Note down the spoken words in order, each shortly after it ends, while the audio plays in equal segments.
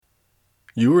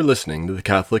You are listening to the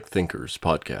Catholic Thinkers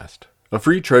Podcast, a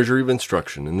free treasury of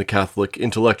instruction in the Catholic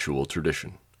intellectual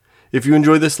tradition. If you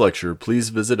enjoy this lecture, please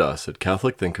visit us at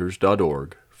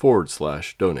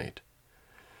catholicthinkers.org/donate.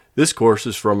 This course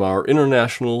is from our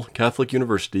International Catholic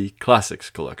University Classics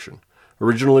Collection,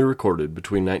 originally recorded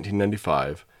between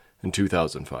 1995 and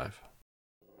 2005.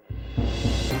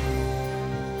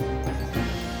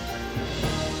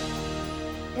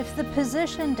 If the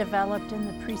position developed in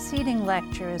the preceding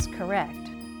lecture is correct,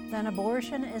 then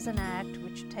abortion is an act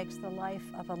which takes the life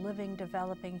of a living,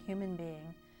 developing human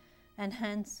being, and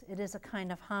hence it is a kind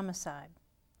of homicide,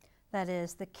 that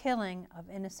is, the killing of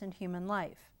innocent human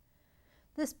life.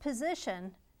 This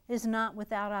position is not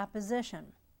without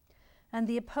opposition, and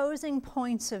the opposing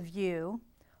points of view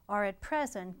are at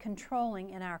present controlling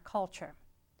in our culture.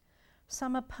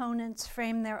 Some opponents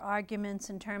frame their arguments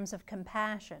in terms of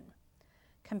compassion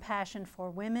for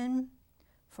women,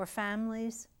 for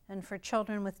families, and for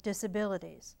children with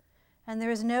disabilities. And there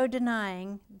is no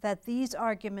denying that these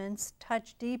arguments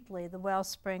touch deeply the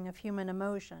wellspring of human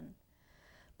emotion.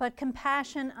 But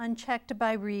compassion unchecked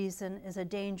by reason is a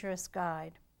dangerous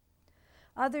guide.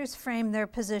 Others frame their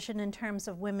position in terms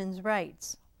of women's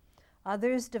rights.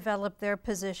 Others develop their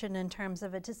position in terms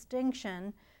of a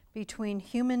distinction between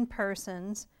human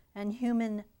persons and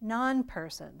human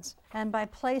non-persons, and by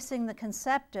placing the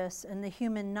conceptus in the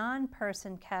human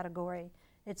non-person category,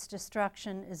 its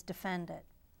destruction is defended.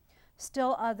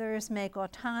 Still others make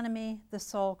autonomy the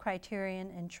sole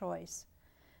criterion in choice.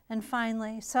 And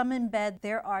finally, some embed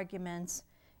their arguments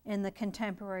in the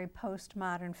contemporary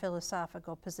postmodern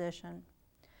philosophical position.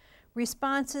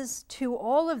 Responses to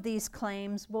all of these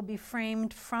claims will be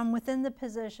framed from within the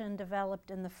position developed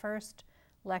in the first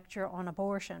lecture on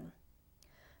abortion.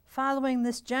 Following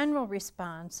this general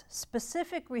response,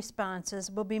 specific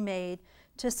responses will be made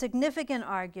to significant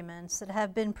arguments that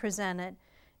have been presented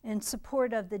in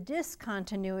support of the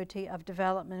discontinuity of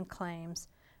development claims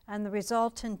and the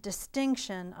resultant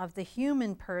distinction of the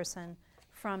human person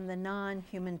from the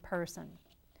non-human person.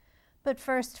 But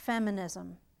first,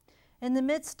 feminism. In the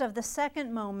midst of the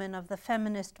second moment of the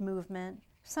feminist movement,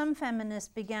 some feminists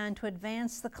began to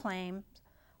advance the claim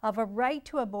of a right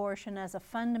to abortion as a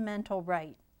fundamental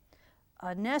right,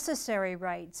 a necessary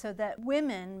right so that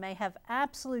women may have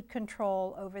absolute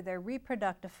control over their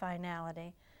reproductive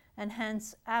finality and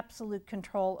hence absolute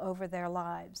control over their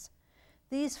lives.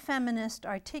 These feminists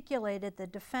articulated the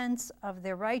defense of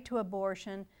their right to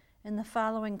abortion in the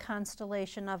following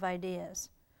constellation of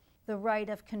ideas: the right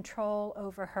of control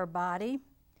over her body,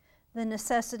 the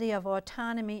necessity of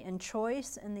autonomy and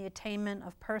choice in the attainment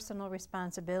of personal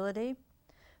responsibility,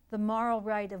 the moral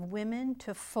right of women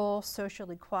to full social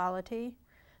equality,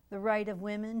 the right of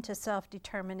women to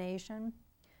self-determination,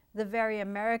 the very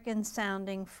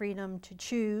American-sounding freedom to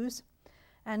choose,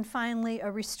 and finally,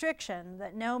 a restriction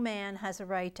that no man has a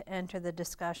right to enter the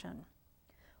discussion.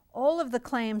 All of the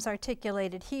claims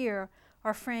articulated here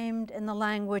are framed in the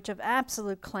language of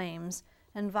absolute claims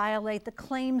and violate the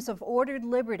claims of ordered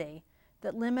liberty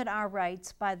that limit our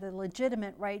rights by the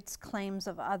legitimate rights claims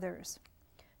of others.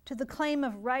 To the claim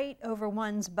of right over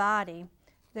one's body,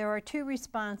 there are two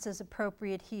responses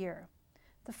appropriate here.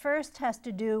 The first has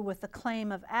to do with the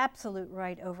claim of absolute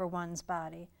right over one's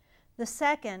body. The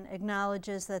second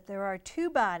acknowledges that there are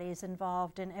two bodies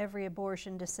involved in every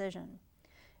abortion decision.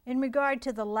 In regard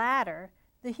to the latter,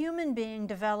 the human being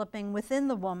developing within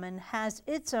the woman has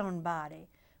its own body,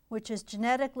 which is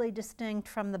genetically distinct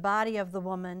from the body of the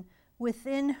woman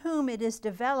within whom it is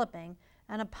developing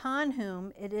and upon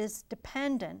whom it is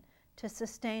dependent to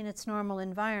sustain its normal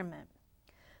environment.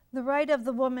 The right of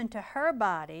the woman to her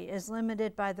body is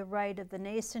limited by the right of the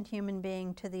nascent human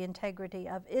being to the integrity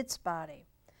of its body.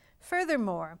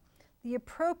 Furthermore, the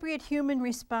appropriate human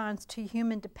response to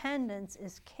human dependence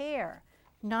is care,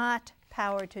 not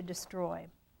power to destroy.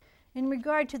 In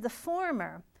regard to the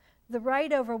former, the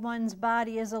right over one's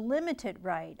body is a limited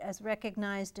right as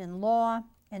recognized in law,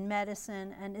 in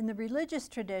medicine, and in the religious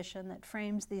tradition that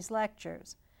frames these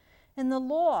lectures. In the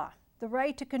law, the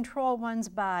right to control one's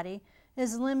body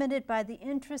is limited by the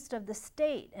interest of the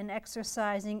state in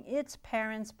exercising its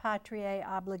parens patriae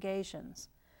obligations.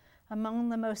 Among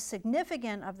the most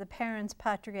significant of the parens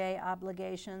patriae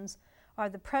obligations are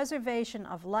the preservation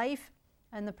of life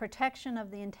and the protection of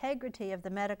the integrity of the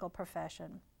medical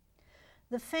profession.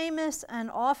 The famous and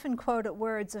often quoted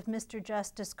words of Mr.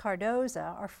 Justice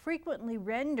Cardoza are frequently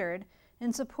rendered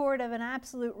in support of an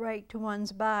absolute right to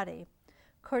one's body.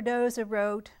 Cardoza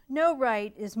wrote, "No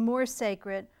right is more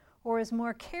sacred or is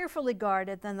more carefully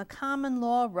guarded than the common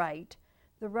law right,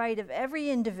 the right of every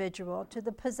individual to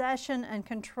the possession and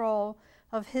control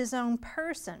of his own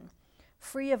person,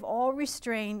 free of all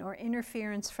restraint or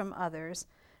interference from others,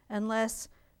 unless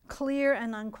clear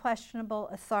and unquestionable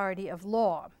authority of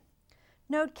law.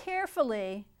 Note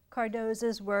carefully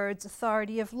Cardozo's words,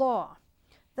 authority of law.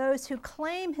 Those who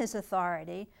claim his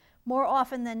authority more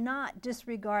often than not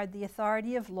disregard the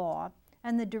authority of law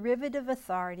and the derivative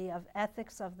authority of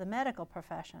ethics of the medical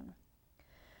profession.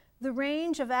 The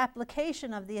range of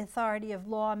application of the authority of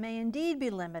law may indeed be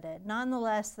limited.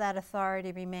 Nonetheless, that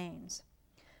authority remains.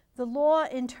 The law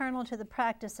internal to the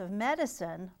practice of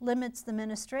medicine limits the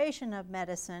ministration of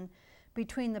medicine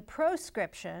between the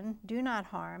proscription, do not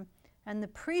harm, and the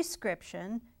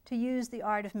prescription, to use the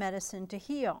art of medicine to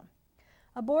heal.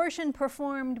 Abortion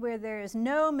performed where there is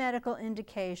no medical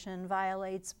indication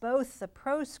violates both the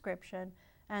proscription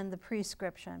and the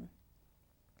prescription.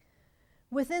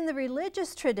 Within the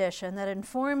religious tradition that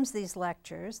informs these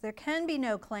lectures, there can be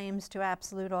no claims to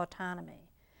absolute autonomy.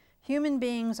 Human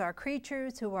beings are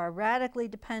creatures who are radically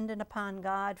dependent upon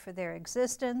God for their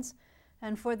existence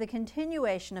and for the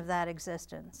continuation of that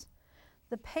existence.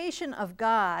 The patient of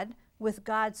God with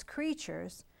God's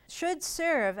creatures should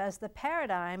serve as the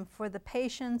paradigm for the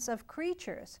patience of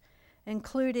creatures,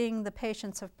 including the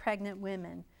patience of pregnant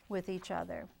women with each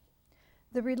other.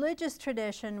 The religious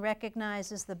tradition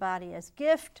recognizes the body as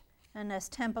gift and as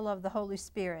temple of the Holy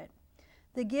Spirit.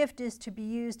 The gift is to be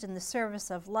used in the service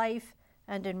of life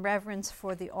and in reverence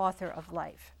for the author of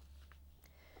life.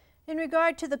 In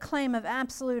regard to the claim of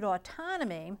absolute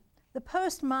autonomy, the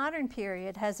postmodern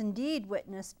period has indeed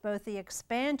witnessed both the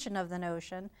expansion of the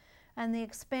notion and the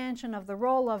expansion of the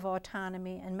role of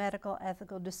autonomy in medical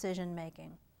ethical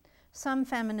decision-making. Some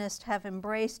feminists have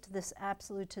embraced this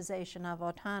absolutization of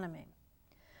autonomy.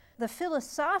 The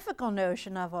philosophical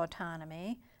notion of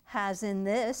autonomy has in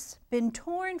this been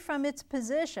torn from its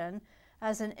position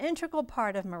as an integral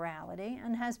part of morality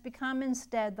and has become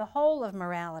instead the whole of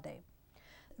morality.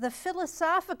 The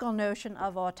philosophical notion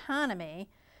of autonomy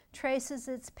traces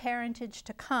its parentage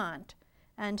to Kant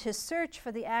and his search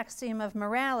for the axiom of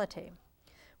morality.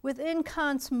 Within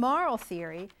Kant's moral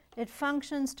theory, it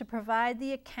functions to provide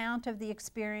the account of the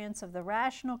experience of the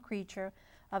rational creature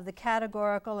of the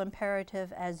categorical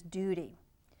imperative as duty.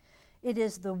 It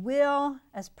is the will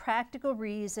as practical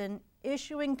reason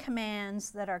issuing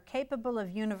commands that are capable of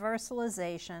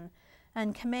universalization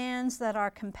and commands that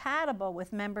are compatible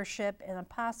with membership in a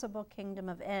possible kingdom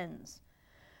of ends.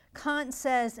 Kant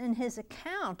says in his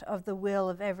account of the will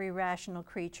of every rational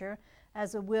creature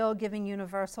as a will giving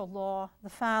universal law the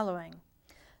following: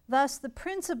 thus the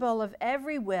principle of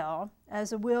every will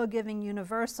as a will giving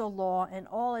universal law in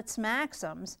all its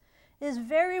maxims is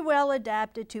very well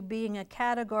adapted to being a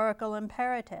categorical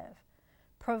imperative,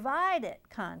 provided,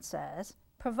 Kant says,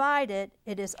 provided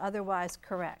it is otherwise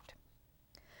correct.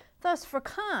 Thus for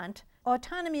Kant,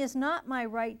 autonomy is not my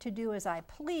right to do as I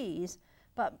please,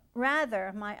 but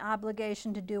rather my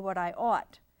obligation to do what I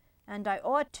ought, and I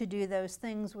ought to do those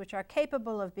things which are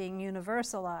capable of being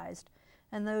universalized,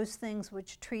 and those things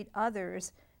which treat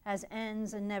others as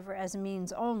ends and never as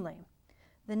means only.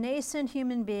 The nascent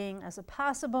human being, as a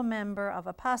possible member of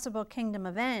a possible kingdom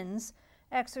of ends,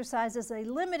 exercises a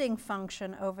limiting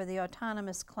function over the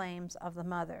autonomous claims of the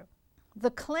mother.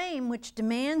 The claim which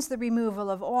demands the removal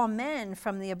of all men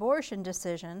from the abortion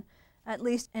decision, at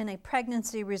least in a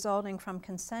pregnancy resulting from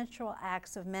consensual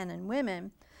acts of men and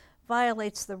women,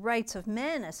 violates the rights of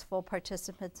men as full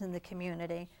participants in the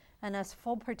community and as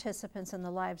full participants in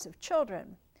the lives of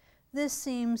children. This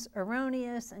seems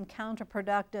erroneous and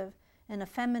counterproductive in a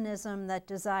feminism that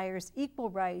desires equal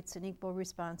rights and equal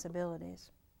responsibilities.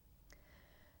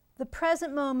 The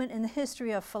present moment in the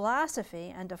history of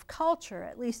philosophy and of culture,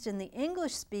 at least in the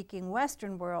English-speaking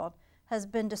Western world, has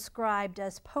been described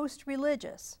as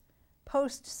post-religious,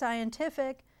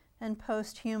 post-scientific, and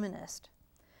post-humanist.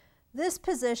 This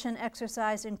position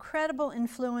exercised incredible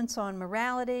influence on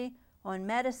morality, on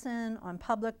medicine, on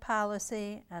public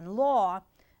policy, and law,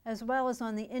 as well as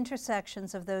on the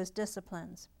intersections of those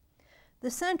disciplines. The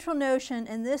central notion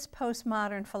in this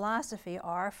postmodern philosophy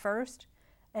are, first,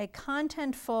 a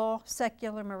contentful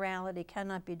secular morality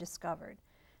cannot be discovered.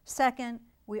 Second,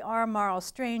 we are moral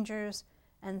strangers.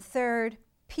 And third,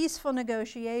 peaceful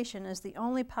negotiation is the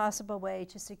only possible way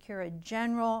to secure a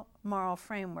general moral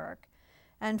framework.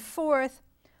 And fourth,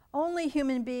 only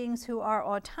human beings who are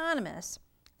autonomous,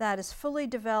 that is, fully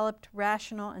developed,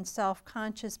 rational, and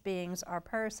self-conscious beings, are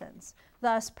persons.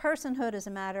 Thus, personhood is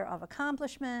a matter of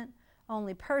accomplishment.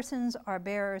 Only persons are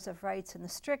bearers of rights in the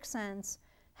strict sense.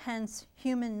 Hence,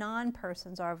 human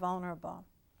non-persons are vulnerable.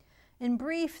 In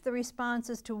brief, the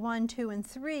responses to 1, 2, and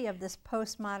 3 of this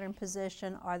postmodern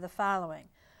position are the following.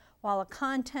 While a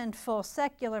contentful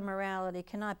secular morality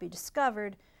cannot be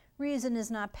discovered, reason is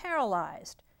not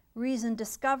paralyzed. Reason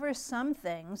discovers some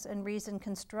things and reason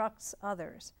constructs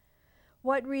others.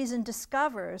 What reason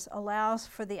discovers allows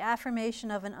for the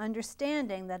affirmation of an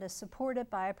understanding that is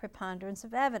supported by a preponderance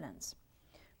of evidence.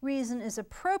 Reason is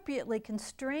appropriately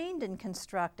constrained in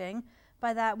constructing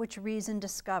by that which reason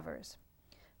discovers.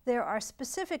 There are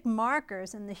specific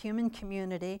markers in the human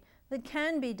community that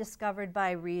can be discovered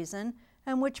by reason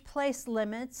and which place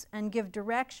limits and give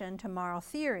direction to moral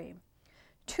theory.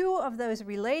 Two of those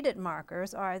related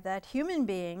markers are that human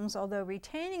beings, although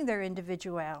retaining their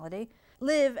individuality,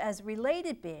 live as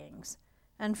related beings,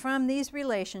 and from these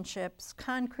relationships,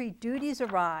 concrete duties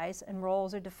arise and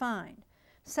roles are defined.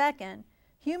 Second,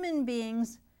 human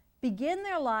beings begin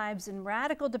their lives in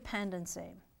radical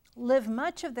dependency, live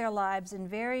much of their lives in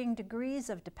varying degrees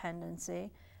of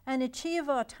dependency, and achieve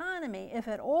autonomy, if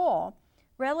at all,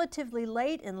 relatively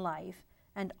late in life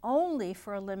and only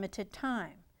for a limited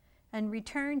time, and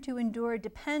return to endure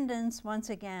dependence once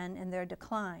again in their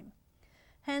decline.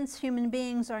 Hence, human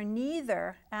beings are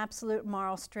neither absolute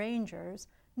moral strangers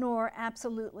nor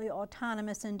absolutely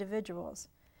autonomous individuals.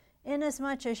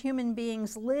 Inasmuch as human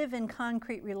beings live in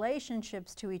concrete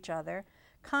relationships to each other,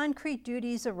 concrete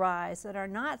duties arise that are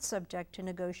not subject to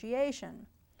negotiation.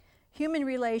 Human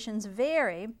relations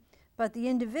vary, but the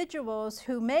individuals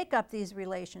who make up these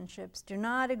relationships do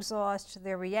not exhaust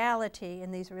their reality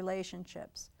in these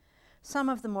relationships. Some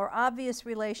of the more obvious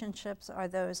relationships are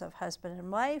those of husband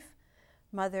and wife,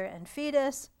 mother and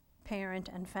fetus, parent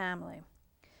and family.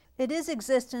 It is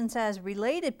existence as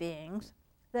related beings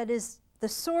that is the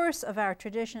source of our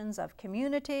traditions of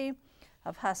community,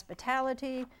 of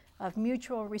hospitality, of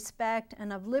mutual respect,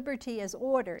 and of liberty as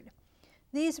ordered.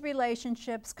 These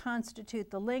relationships constitute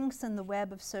the links in the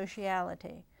web of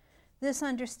sociality. This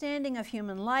understanding of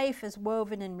human life as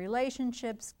woven in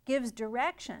relationships gives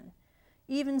direction,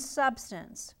 even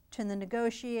substance, to the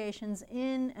negotiations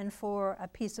in and for a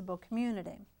peaceable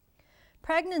community.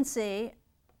 Pregnancy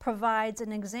provides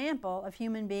an example of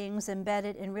human beings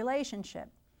embedded in relationship.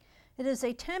 It is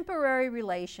a temporary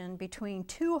relation between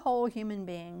two whole human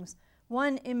beings,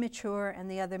 one immature and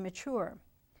the other mature.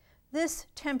 This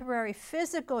temporary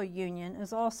physical union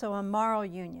is also a moral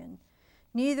union.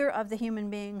 Neither of the human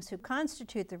beings who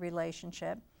constitute the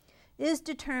relationship is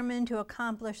determined to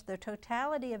accomplish the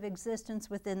totality of existence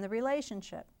within the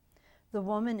relationship. The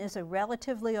woman is a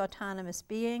relatively autonomous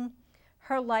being.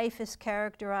 Her life is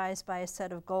characterized by a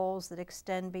set of goals that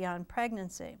extend beyond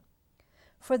pregnancy.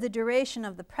 For the duration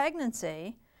of the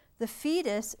pregnancy, the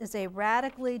fetus is a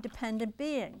radically dependent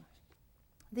being.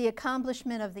 The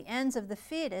accomplishment of the ends of the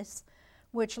fetus,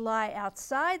 which lie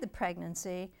outside the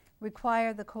pregnancy,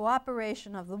 require the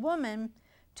cooperation of the woman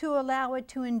to allow it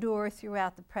to endure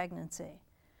throughout the pregnancy.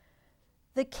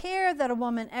 The care that a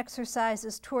woman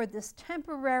exercises toward this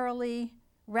temporarily,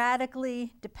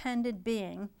 radically dependent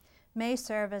being may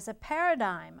serve as a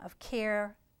paradigm of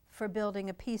care for building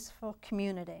a peaceful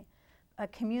community,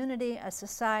 a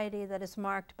society that is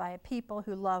marked by a people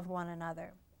who love one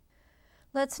another.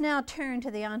 Let's now turn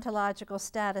to the ontological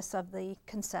status of the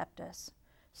conceptus.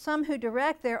 Some who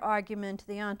direct their argument to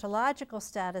the ontological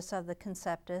status of the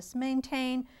conceptus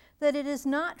maintain that it is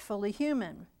not fully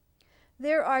human.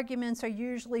 Their arguments are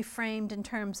usually framed in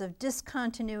terms of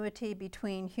discontinuity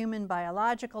between human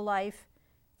biological life,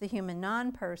 the human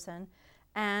non-person,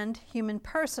 and human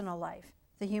personal life,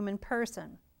 the human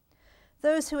person.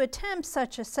 Those who attempt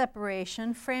such a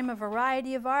separation frame a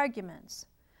variety of arguments.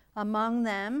 Among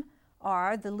them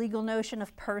are the legal notion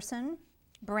of person,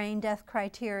 brain death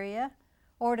criteria,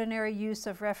 ordinary use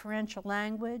of referential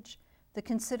language, the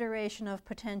consideration of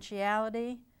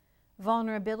potentiality,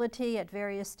 vulnerability at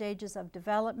various stages of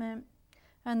development,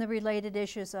 and the related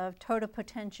issues of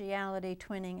totipotentiality,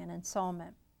 twinning, and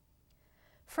ensoulment.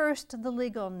 First, the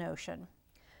legal notion.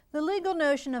 The legal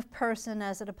notion of person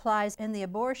as it applies in the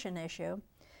abortion issue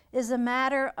is a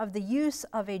matter of the use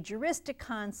of a juristic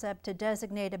concept to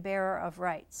designate a bearer of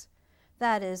rights,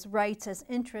 that is, rights as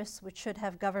interests which should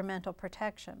have governmental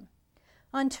protection.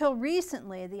 Until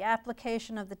recently, the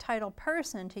application of the title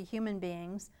person to human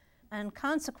beings, and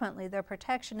consequently their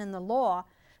protection in the law,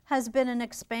 has been an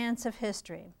expansive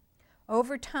history.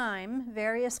 Over time,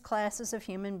 various classes of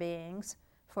human beings,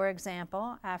 for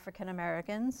example, African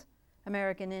Americans,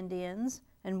 American Indians,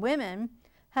 and women,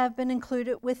 have been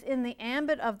included within the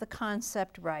ambit of the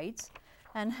concept rights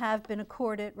and have been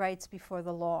accorded rights before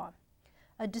the law.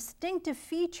 A distinctive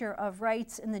feature of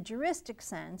rights in the juristic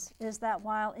sense is that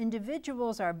while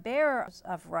individuals are bearers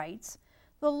of rights,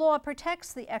 the law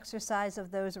protects the exercise of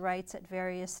those rights at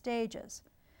various stages.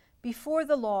 Before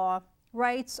the law,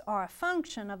 Rights are a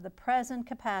function of the present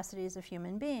capacities of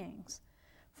human beings.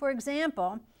 For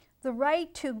example, the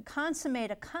right to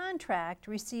consummate a contract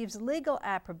receives legal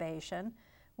approbation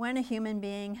when a human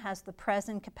being has the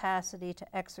present capacity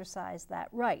to exercise that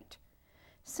right.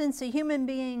 Since a human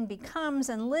being becomes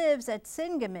and lives at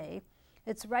syngamy,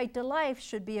 its right to life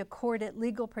should be accorded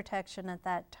legal protection at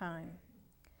that time.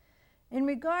 In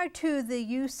regard to the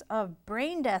use of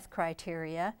brain death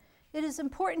criteria, it is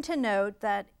important to note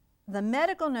that the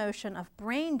medical notion of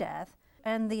brain death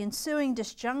and the ensuing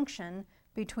disjunction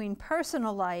between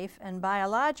personal life and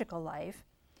biological life,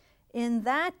 in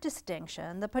that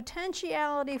distinction, the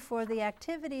potentiality for the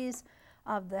activities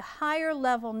of the higher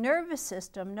level nervous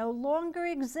system no longer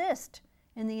exist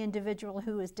in the individual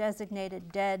who is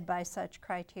designated dead by such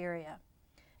criteria.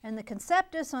 In the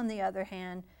conceptus, on the other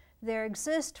hand, there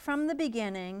exists from the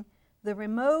beginning the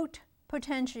remote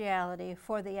potentiality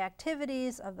for the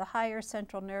activities of the higher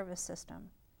central nervous system.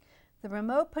 The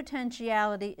remote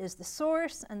potentiality is the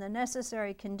source and the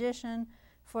necessary condition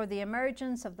for the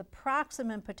emergence of the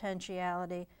proximate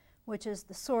potentiality, which is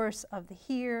the source of the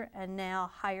here and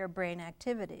now higher brain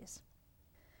activities.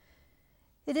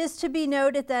 It is to be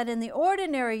noted that in the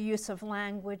ordinary use of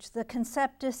language, the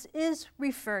conceptus is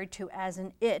referred to as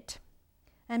an it,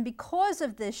 and because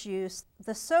of this use,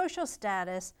 the social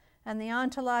status and the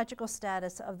ontological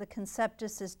status of the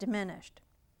conceptus is diminished.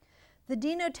 The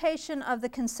denotation of the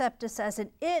conceptus as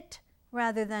an it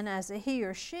rather than as a he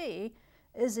or she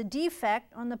is a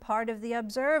defect on the part of the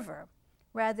observer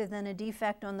rather than a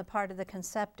defect on the part of the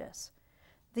conceptus.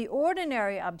 The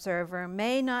ordinary observer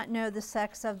may not know the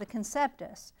sex of the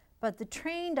conceptus, but the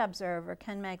trained observer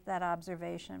can make that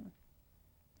observation.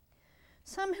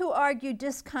 Some who argue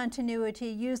discontinuity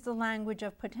use the language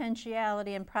of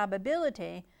potentiality and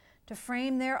probability to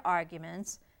frame their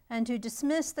arguments and to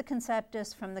dismiss the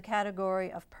conceptus from the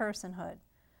category of personhood.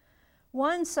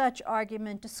 One such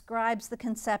argument describes the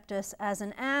conceptus as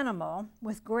an animal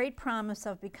with great promise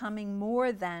of becoming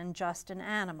more than just an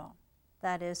animal,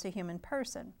 that is, a human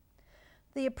person.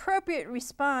 The appropriate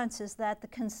response is that the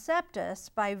conceptus,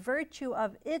 by virtue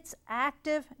of its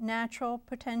active natural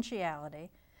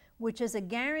potentiality, which is a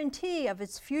guarantee of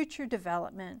its future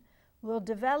development, will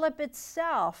develop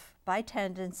itself by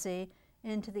tendency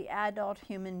into the adult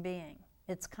human being,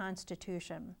 its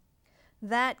constitution.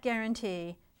 That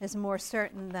guarantee is more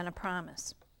certain than a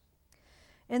promise.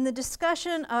 In the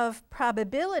discussion of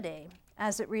probability,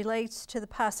 as it relates to the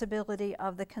possibility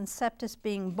of the conceptus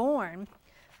being born,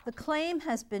 the claim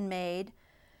has been made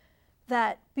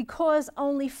that because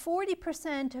only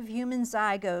 40% of human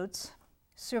zygotes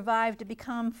survive to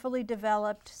become fully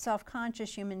developed,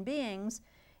 self-conscious human beings,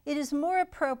 it is more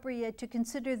appropriate to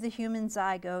consider the human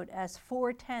zygote as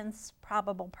 4/10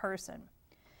 probable person.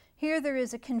 Here there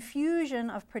is a confusion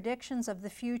of predictions of the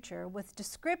future with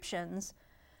descriptions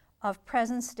of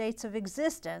present states of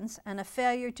existence and a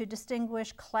failure to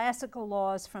distinguish classical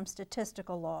laws from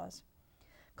statistical laws.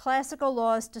 Classical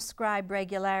laws describe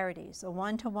regularities, a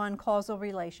one-to-one causal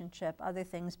relationship, other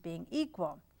things being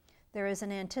equal. There is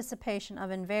an anticipation of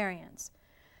invariance.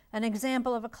 An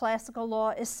example of a classical law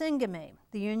is syngamy,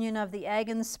 the union of the egg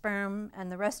and the sperm and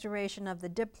the restoration of the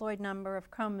diploid number of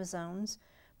chromosomes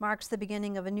marks the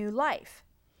beginning of a new life.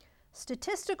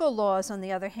 Statistical laws, on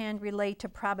the other hand, relate to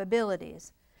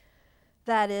probabilities,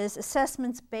 that is,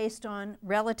 assessments based on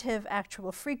relative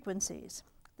actual frequencies.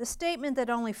 The statement that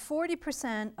only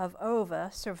 40% of ova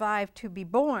survive to be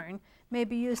born may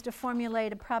be used to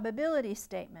formulate a probability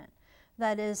statement,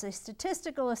 that is, a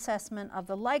statistical assessment of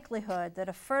the likelihood that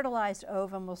a fertilized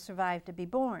ovum will survive to be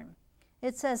born.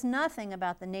 It says nothing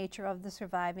about the nature of the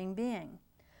surviving being.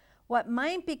 What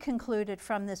might be concluded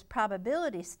from this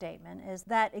probability statement is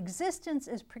that existence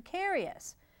is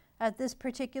precarious at this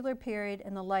particular period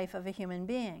in the life of a human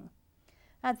being.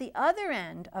 At the other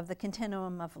end of the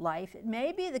continuum of life, it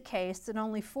may be the case that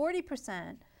only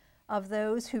 40% of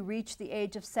those who reach the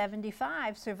age of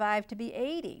 75 survive to be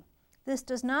 80. This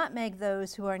does not make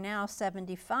those who are now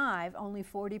 75 only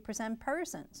 40%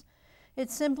 persons. It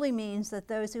simply means that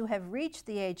those who have reached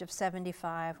the age of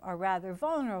 75 are rather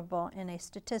vulnerable in a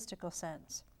statistical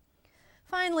sense.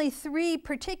 Finally, three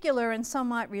particular and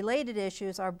somewhat related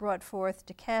issues are brought forth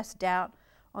to cast doubt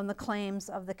on the claims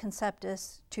of the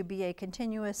conceptus to be a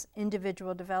continuous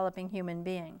individual developing human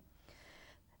being.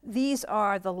 These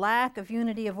are the lack of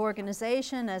unity of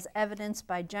organization as evidenced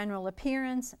by general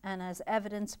appearance and as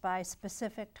evidenced by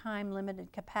specific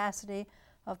time-limited capacity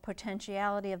of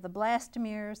potentiality of the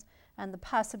blastomeres and the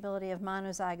possibility of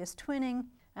monozygous twinning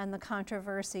and the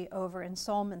controversy over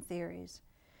ensoulment theories.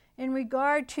 In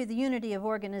regard to the unity of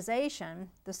organization,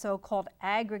 the so-called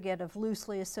aggregate of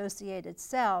loosely associated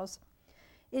cells,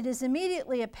 it is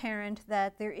immediately apparent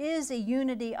that there is a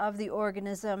unity of the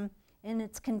organism in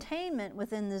its containment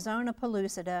within the zona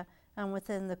pellucida and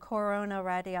within the corona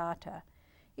radiata.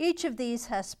 Each of these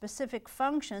has specific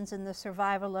functions in the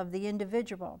survival of the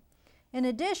individual. In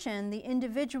addition, the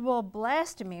individual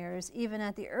blastomeres, even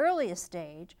at the earliest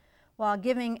stage, while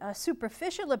giving a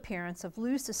superficial appearance of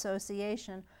loose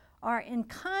association, are in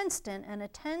constant and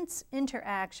intense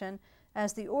interaction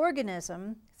as the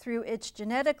organism, through its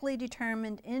genetically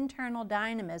determined internal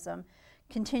dynamism,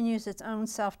 continues its own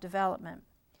self-development.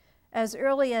 As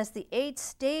early as the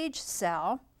 8th-stage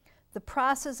cell, the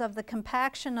process of the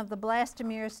compaction of the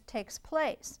blastomeres takes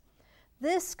place.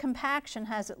 This compaction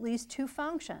has at least two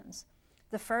functions.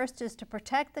 The first is to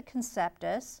protect the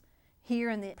conceptus, here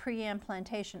in the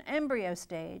pre-implantation embryo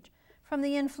stage, from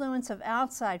the influence of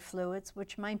outside fluids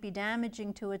which might be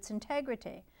damaging to its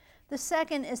integrity. The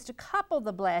second is to couple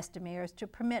the blastomeres to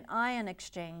permit ion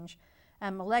exchange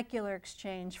and molecular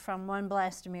exchange from one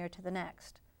blastomere to the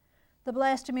next. The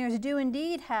blastomeres do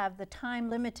indeed have the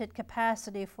time-limited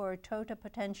capacity for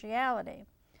totipotentiality.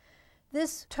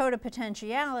 This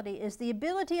totipotentiality is the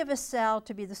ability of a cell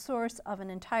to be the source of an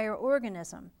entire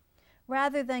organism.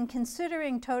 Rather than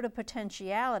considering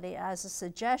totipotentiality as a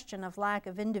suggestion of lack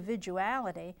of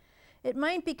individuality, it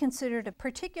might be considered a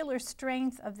particular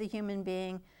strength of the human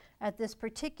being at this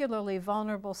particularly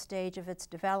vulnerable stage of its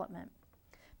development.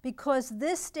 Because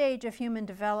this stage of human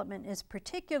development is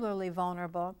particularly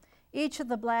vulnerable, each of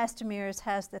the blastomeres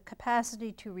has the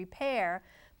capacity to repair,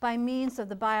 by means of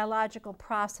the biological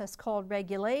process called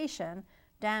regulation,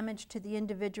 damage to the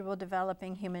individual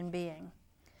developing human being.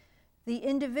 The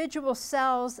individual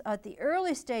cells at the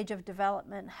early stage of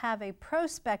development have a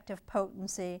prospective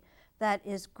potency that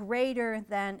is greater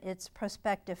than its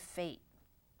prospective fate.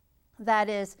 That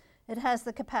is, it has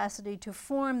the capacity to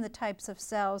form the types of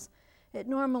cells it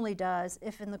normally does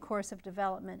if in the course of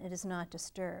development it is not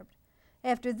disturbed.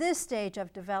 After this stage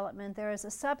of development, there is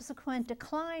a subsequent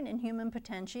decline in human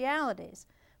potentialities.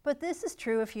 But this is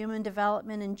true of human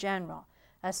development in general.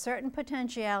 As certain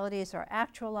potentialities are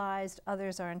actualized,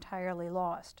 others are entirely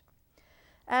lost.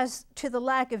 As to the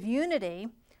lack of unity,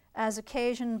 as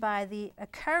occasioned by the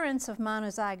occurrence of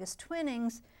monozygous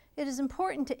twinnings, it is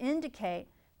important to indicate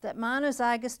that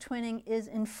monozygous twinning is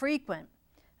infrequent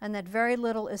and that very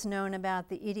little is known about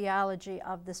the etiology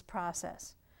of this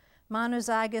process.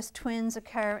 Monozygous twins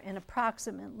occur in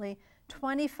approximately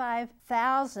 25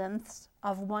 thousandths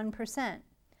of 1%.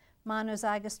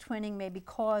 Monozygous twinning may be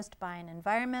caused by an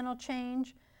environmental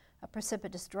change, a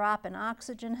precipitous drop in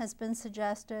oxygen has been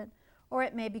suggested, or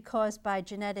it may be caused by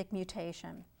genetic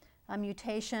mutation. A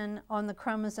mutation on the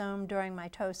chromosome during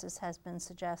mitosis has been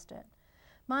suggested.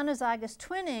 Monozygous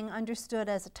twinning, understood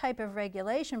as a type of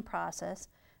regulation process,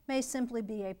 may simply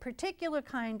be a particular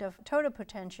kind of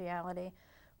totipotentiality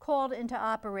called into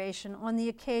operation on the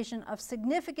occasion of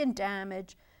significant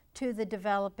damage to the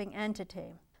developing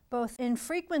entity. Both in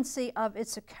frequency of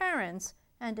its occurrence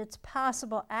and its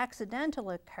possible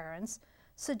accidental occurrence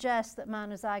suggests that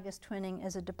monozygous twinning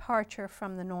is a departure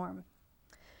from the norm.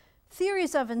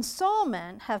 Theories of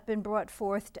ensoulment have been brought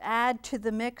forth to add to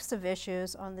the mix of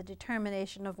issues on the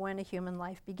determination of when a human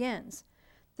life begins.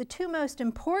 The two most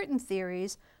important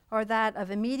theories are that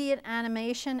of immediate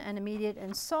animation and immediate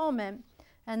ensoulment,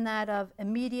 and that of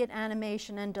immediate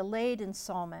animation and delayed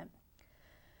ensoulment.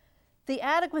 The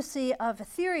adequacy of a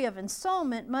theory of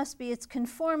ensoulment must be its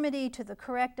conformity to the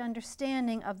correct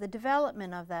understanding of the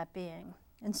development of that being.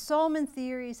 Ensoulment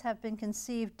theories have been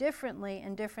conceived differently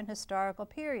in different historical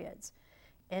periods.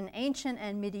 In ancient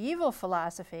and medieval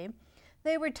philosophy,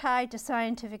 they were tied to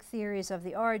scientific theories of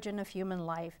the origin of human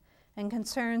life and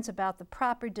concerns about the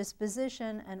proper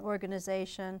disposition and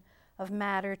organization of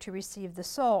matter to receive the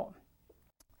soul.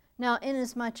 Now,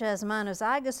 inasmuch as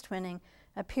monozygous twinning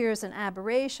appears an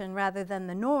aberration rather than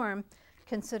the norm,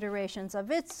 considerations of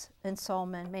its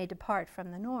ensoulment may depart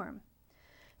from the norm.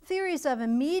 Theories of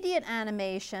immediate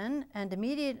animation and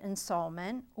immediate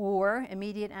ensoulment, or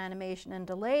immediate animation and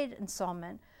delayed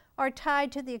ensoulment, are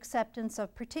tied to the acceptance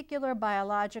of particular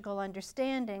biological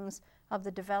understandings of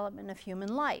the development of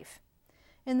human life.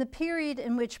 In the period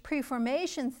in which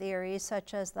preformation theories,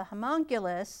 such as the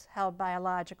homunculus, held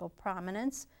biological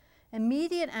prominence,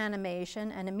 immediate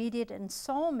animation and immediate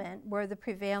ensoulment were the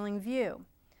prevailing view.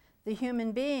 The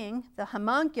human being, the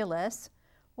homunculus,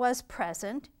 was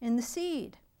present in the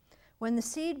seed. When the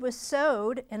seed was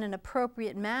sowed in an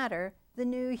appropriate manner, the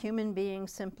new human being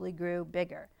simply grew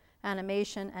bigger.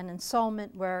 Animation and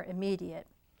ensoulment were immediate.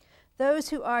 Those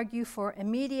who argue for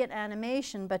immediate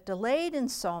animation but delayed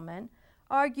ensoulment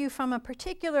argue from a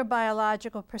particular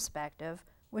biological perspective,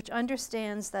 which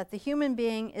understands that the human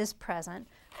being is present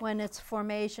when its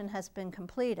formation has been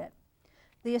completed.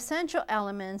 The essential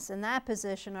elements in that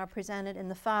position are presented in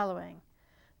the following.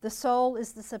 The soul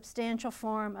is the substantial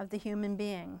form of the human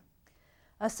being.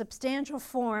 A substantial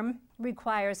form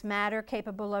requires matter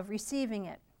capable of receiving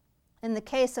it. In the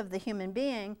case of the human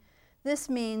being, this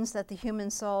means that the human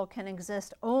soul can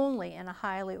exist only in a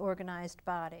highly organized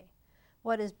body.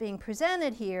 What is being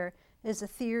presented here is a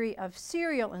theory of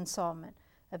serial ensoulment,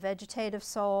 a vegetative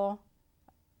soul,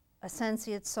 a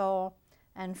sentient soul,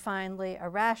 and finally a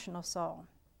rational soul.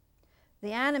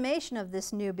 The animation of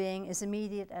this new being is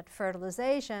immediate at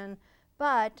fertilization,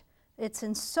 but its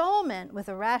ensoulment with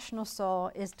a rational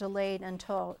soul is delayed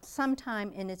until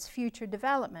sometime in its future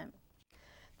development.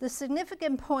 The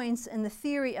significant points in the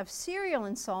theory of serial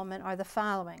ensoulment are the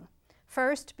following.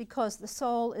 First, because the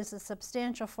soul is a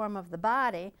substantial form of the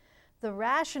body, the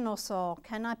rational soul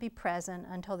cannot be present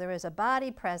until there is a body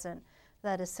present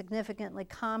that is significantly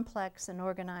complex and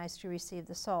organized to receive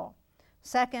the soul.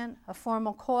 Second, a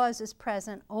formal cause is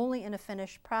present only in a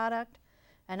finished product.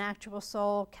 An actual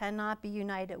soul cannot be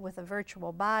united with a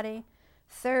virtual body.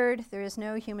 Third, there is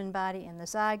no human body in the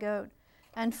zygote.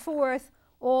 And fourth,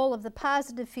 all of the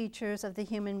positive features of the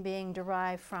human being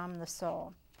derive from the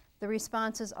soul. The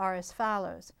responses are as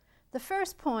follows. The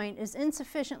first point is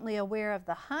insufficiently aware of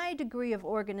the high degree of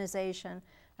organization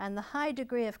and the high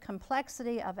degree of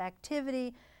complexity of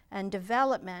activity and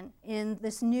development in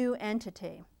this new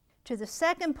entity. To the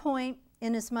second point,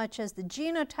 inasmuch as the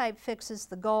genotype fixes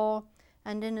the goal,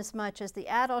 and inasmuch as the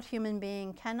adult human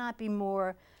being cannot be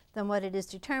more than what it is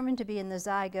determined to be in the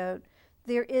zygote,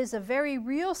 there is a very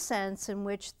real sense in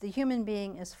which the human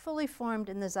being is fully formed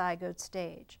in the zygote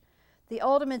stage. The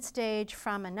ultimate stage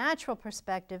from a natural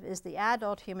perspective is the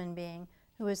adult human being,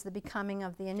 who is the becoming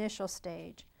of the initial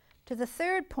stage. To the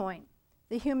third point,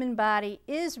 the human body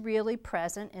is really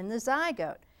present in the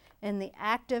zygote, in the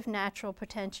active natural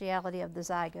potentiality of the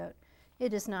zygote.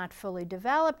 It is not fully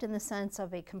developed in the sense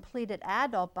of a completed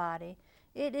adult body.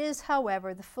 It is,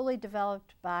 however, the fully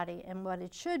developed body and what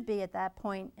it should be at that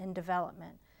point in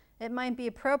development. It might be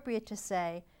appropriate to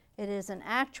say it is an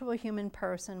actual human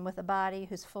person with a body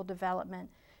whose full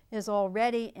development is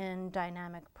already in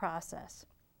dynamic process.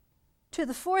 To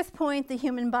the fourth point, the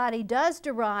human body does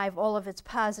derive all of its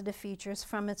positive features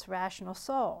from its rational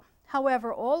soul.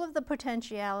 However, all of the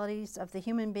potentialities of the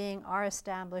human being are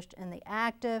established in the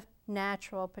active,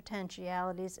 natural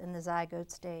potentialities in the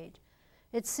zygote stage.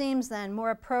 It seems then more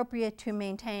appropriate to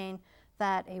maintain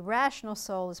that a rational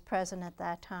soul is present at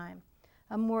that time.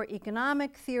 A more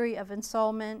economic theory of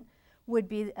ensoulment would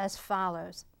be as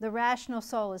follows. The rational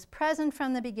soul is present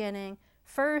from the beginning,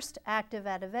 first active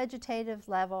at a vegetative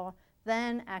level,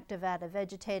 then active at a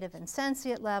vegetative and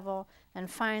sentient level, and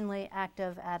finally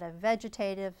active at a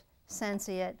vegetative,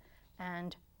 sentient,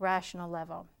 and rational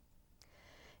level.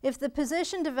 If the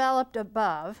position developed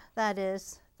above, that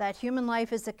is, that human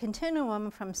life is a continuum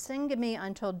from syngamy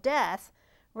until death,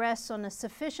 rests on a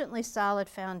sufficiently solid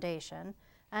foundation,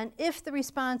 and if the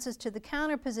responses to the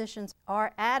counterpositions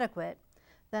are adequate,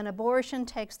 then abortion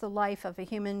takes the life of a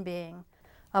human being.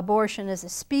 Abortion is a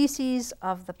species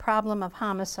of the problem of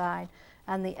homicide,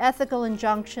 and the ethical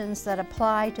injunctions that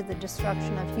apply to the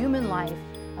destruction of human life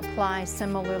apply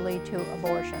similarly to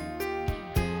abortion.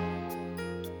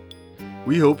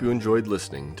 We hope you enjoyed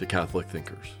listening to Catholic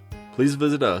Thinkers. Please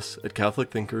visit us at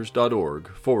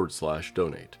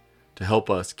catholicthinkers.org/donate to help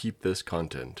us keep this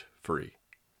content free.